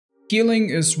Healing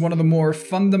is one of the more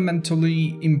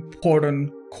fundamentally important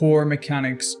core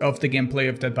mechanics of the gameplay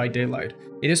of Dead by Daylight.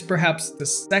 It is perhaps the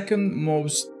second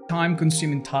most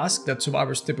time-consuming task that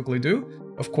survivors typically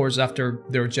do, of course after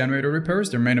their generator repairs,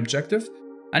 their main objective.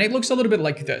 And it looks a little bit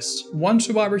like this. One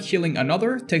survivor healing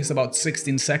another takes about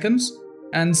 16 seconds,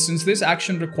 and since this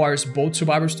action requires both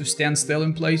survivors to stand still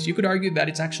in place, you could argue that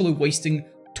it's actually wasting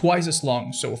twice as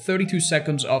long, so 32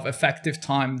 seconds of effective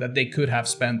time that they could have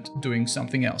spent doing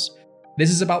something else. This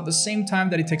is about the same time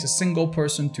that it takes a single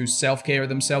person to self-care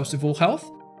themselves to full health,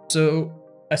 so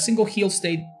a single heal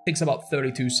state takes about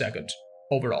 32 seconds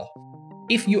overall.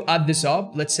 If you add this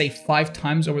up, let's say 5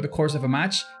 times over the course of a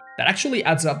match, that actually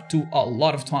adds up to a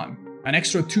lot of time, an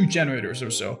extra 2 generators or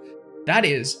so. That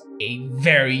is a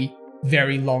very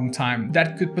long time.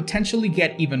 That could potentially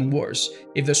get even worse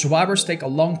if the survivors take a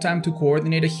long time to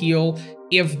coordinate a heal,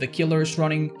 if the killer is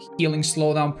running healing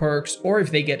slowdown perks, or if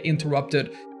they get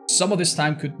interrupted. Some of this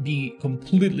time could be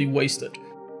completely wasted.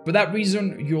 For that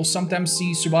reason, you'll sometimes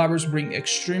see survivors bring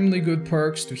extremely good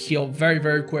perks to heal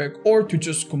very quick, or to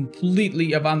just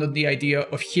completely abandon the idea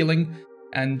of healing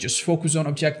and just focus on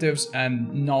objectives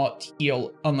and not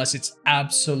heal unless it's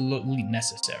absolutely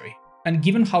necessary. And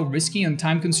given how risky and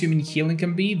time-consuming healing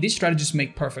can be, these strategies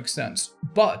make perfect sense.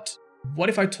 But what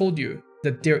if I told you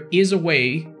that there is a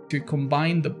way to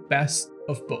combine the best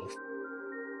of both?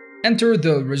 Enter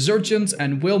the Resurgence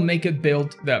and We'll Make It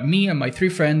build that me and my 3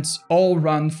 friends all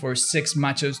run for 6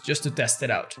 matches just to test it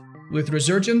out. With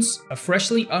Resurgence, a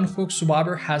freshly unhooked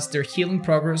survivor has their healing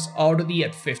progress already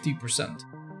at 50%.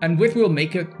 And with We'll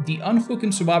Make It, the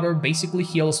unhooking survivor basically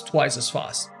heals twice as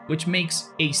fast, which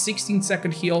makes a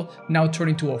 16-second heal now turn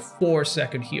into a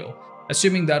 4-second heal.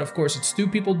 Assuming that, of course, it's 2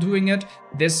 people doing it,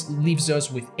 this leaves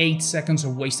us with 8 seconds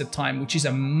of wasted time, which is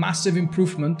a massive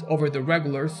improvement over the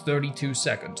regular 32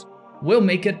 seconds. We'll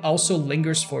Make It also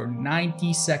lingers for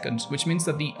 90 seconds, which means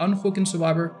that the unhooking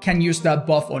survivor can use that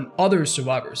buff on other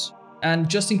survivors. And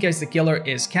just in case the killer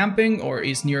is camping or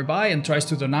is nearby and tries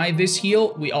to deny this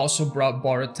heal, we also brought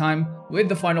borrowed time with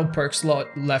the final perk slot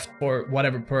left for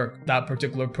whatever perk that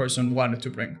particular person wanted to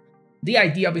bring. The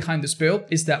idea behind this build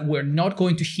is that we're not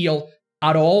going to heal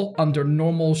at all under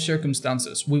normal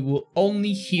circumstances. We will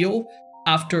only heal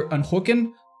after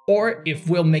unhooking or if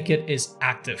We'll Make It is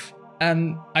active.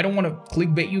 And I don't want to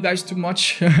clickbait you guys too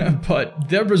much, but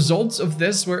the results of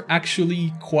this were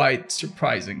actually quite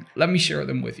surprising. Let me share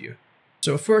them with you.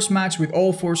 So first match with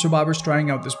all 4 survivors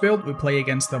trying out this build, we play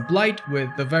against the Blight with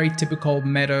the very typical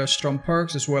meta strong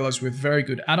perks as well as with very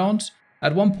good add-ons.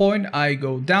 At one point I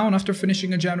go down after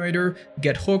finishing a generator,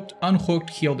 get hooked,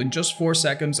 unhooked, healed in just 4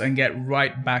 seconds and get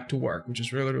right back to work, which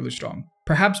is really strong.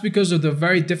 Perhaps because of the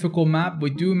very difficult map,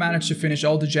 we do manage to finish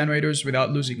all the generators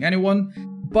without losing anyone,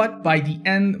 but by the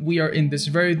end we are in this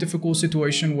very difficult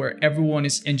situation where everyone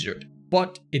is injured.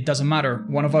 But it doesn't matter,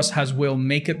 one of us has We'll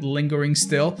Make It lingering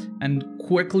still and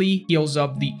quickly heals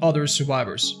up the other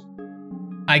survivors.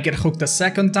 I get hooked a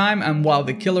second time, and while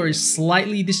the killer is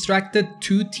slightly distracted,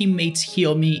 2 teammates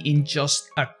heal me in just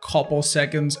a couple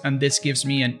seconds, and this gives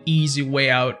me an easy way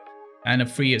out and a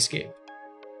free escape.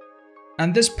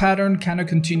 And this pattern kinda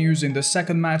continues in the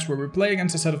second match where we play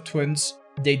against a set of twins.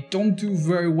 They don't do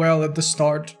very well at the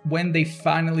start. When they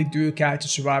finally do catch a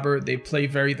survivor, they play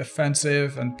very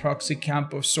defensive and proxy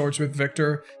camp of sorts with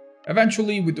Victor.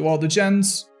 Eventually we do all the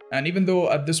gens, and even though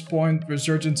at this point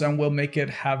Resurgence and We'll Make It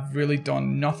have really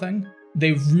done nothing,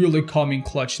 they really come in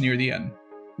clutch near the end.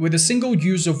 With a single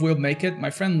use of We'll Make It, my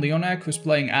friend Leonek, who's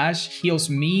playing Ash, heals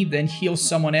me, then heals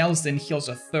someone else, then heals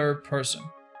a 3rd person.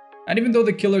 And even though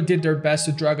the killer did their best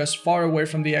to drag us far away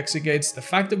from the exit gates, the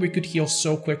fact that we could heal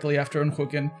so quickly after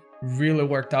unhooking really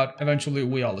worked out. Eventually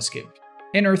we all escaped.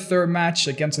 In our 3rd match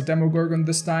against a Demogorgon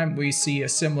this time, we see a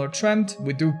similar trend.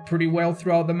 We do pretty well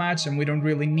throughout the match and we don't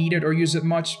really need it or use it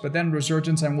much, but then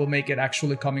Resurgence and We'll Make It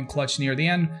actually come in clutch near the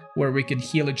end, where we can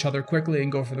heal each other quickly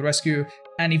and go for the rescue.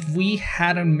 And if we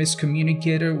hadn't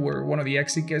miscommunicated where one of the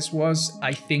exit gates was,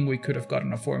 I think we could have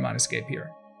gotten a 4-man escape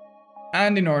here.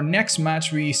 And in our next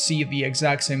match, we see the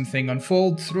exact same thing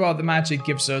unfold. Throughout the match, it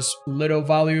gives us little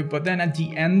value, but then at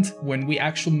the end, when we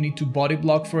actually need to body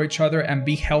block for each other and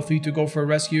be healthy to go for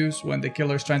rescues, when the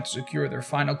killer is trying to secure their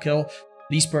final kill,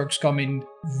 these perks come in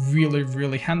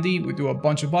really handy. We do a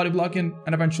bunch of body blocking,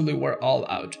 and eventually we're all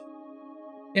out.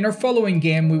 In our following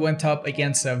game, we went up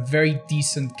against a very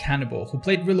decent cannibal who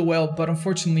played really well, but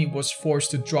unfortunately was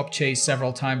forced to drop chase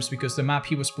several times because the map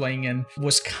he was playing in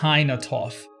was kinda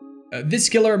tough. This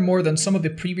killer, more than some of the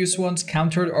previous ones,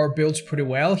 countered our builds pretty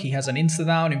well. He has an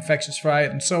insta-down, infectious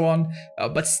fright, and so on.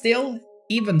 But still,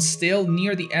 even still,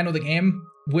 near the end of the game,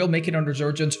 We'll Make It on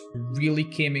Resurgence really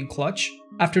came in clutch.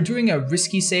 After doing a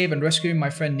risky save and rescuing my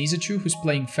friend Nizachu, who's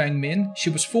playing Feng Min, she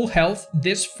was full health.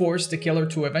 This forced the killer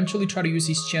to eventually try to use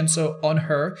his Chenso on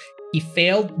her. He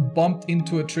failed, bumped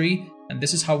into a tree, and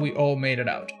this is how we all made it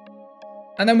out.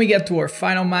 And then we get to our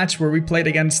final match where we played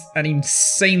against an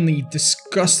insanely,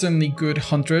 disgustingly good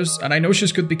Huntress, and I know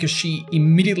she's good because she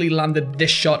immediately landed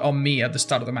this shot on me at the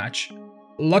start of the match.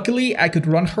 Luckily, I could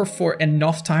run her for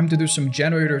enough time to do some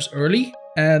generators early,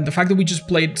 and the fact that we just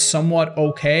played somewhat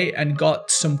okay and got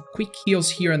some quick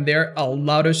heals here and there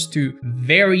allowed us to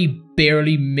very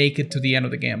barely make it to the end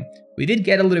of the game. We did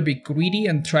get a little bit greedy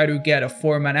and try to get a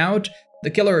 4-man out. The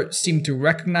killer seemed to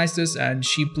recognize this and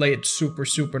she played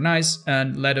super nice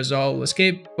and let us all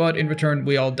escape, but in return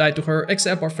we all died to her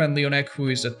except our friend Leonek, who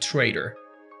is a traitor.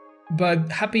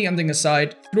 But happy ending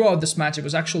aside, throughout this match it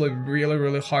was actually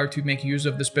really hard to make use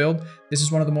of this build. This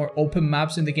is one of the more open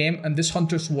maps in the game, and this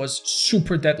Huntress was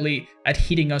super deadly at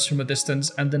hitting us from a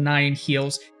distance and denying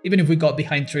heals. Even if we got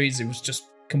behind trees, it was just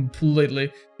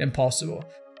completely impossible.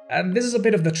 And this is a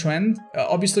bit of the trend.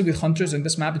 Obviously with Hunters in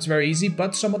this map it's very easy,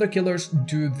 but some other killers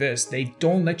do this. They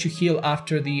don't let you heal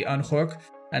after the unhook.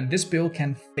 And this build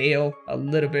can fail a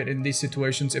little bit in these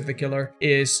situations if the killer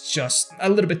is just a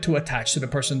little bit too attached to the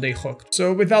person they hooked.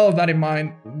 So with all of that in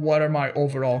mind, what are my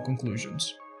overall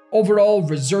conclusions? Overall,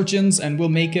 Resurgence and We'll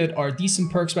Make It are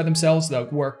decent perks by themselves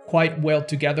that work quite well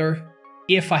together.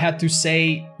 If I had to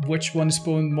say which one is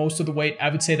pulling most of the weight, I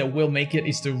would say that We'll Make It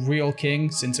is the real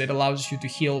king, since it allows you to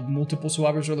heal multiple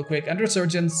survivors really quick, and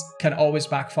Resurgence can always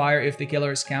backfire if the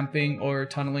killer is camping or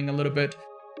tunneling a little bit.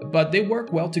 But they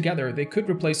work well together. They could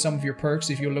replace some of your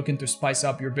perks if you're looking to spice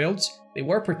up your builds. They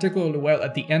work particularly well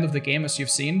at the end of the game, as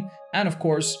you've seen. And of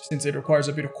course, since it requires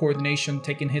a bit of coordination,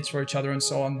 taking hits for each other and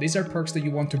so on, these are perks that you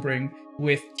want to bring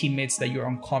with teammates that you're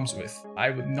on comms with.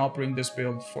 I would not bring this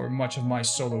build for much of my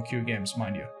solo queue games,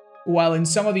 mind you. While in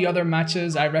some of the other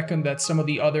matches, I reckon that some of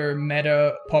the other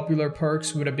meta popular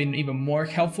perks would have been even more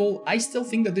helpful, I still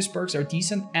think that these perks are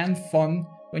decent and fun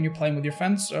when you're playing with your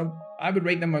friends, so I would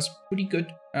rate them as pretty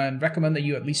good and recommend that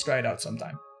you at least try it out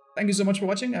sometime. Thank you so much for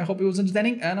watching, I hope it was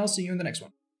entertaining, and I'll see you in the next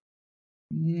one.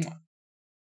 Mwah.